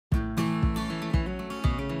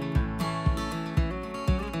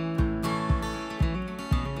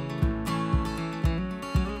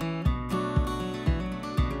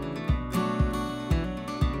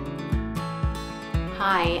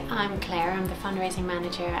Hi, I'm Claire. I'm the fundraising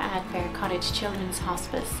manager at Bear Cottage Children's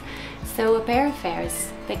Hospice. So a Bear Affair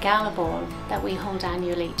is the gala ball that we hold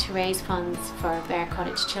annually to raise funds for Bear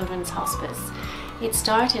Cottage Children's Hospice. It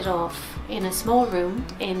started off in a small room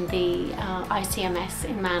in the ICMS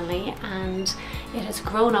in Manly, and it has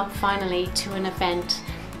grown up finally to an event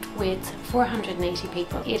with 480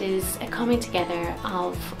 people. It is a coming together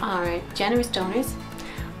of our generous donors,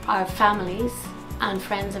 our families and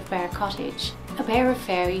friends of Bear Cottage. A Bear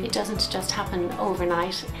Affair, it doesn't just happen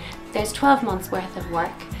overnight. There's 12 months worth of work,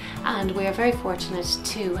 and we are very fortunate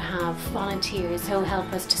to have volunteers who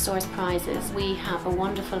help us to source prizes. We have a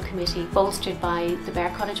wonderful committee bolstered by the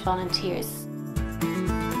Bear Cottage volunteers.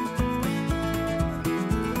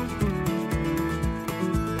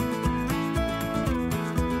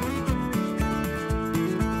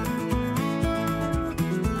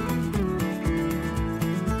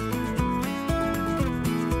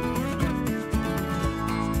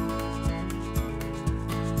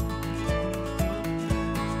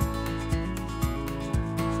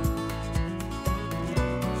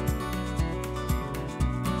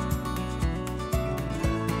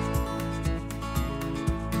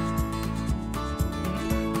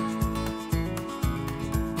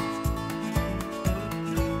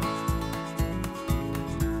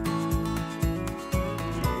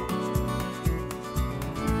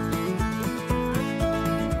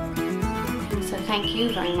 Thank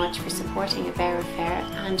you very much for supporting a Bear Affair,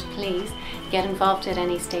 and please get involved at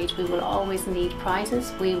any stage. We will always need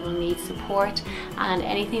prizes, we will need support, and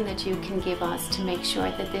anything that you can give us to make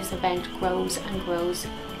sure that this event grows and grows,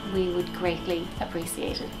 we would greatly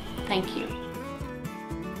appreciate it. Thank you.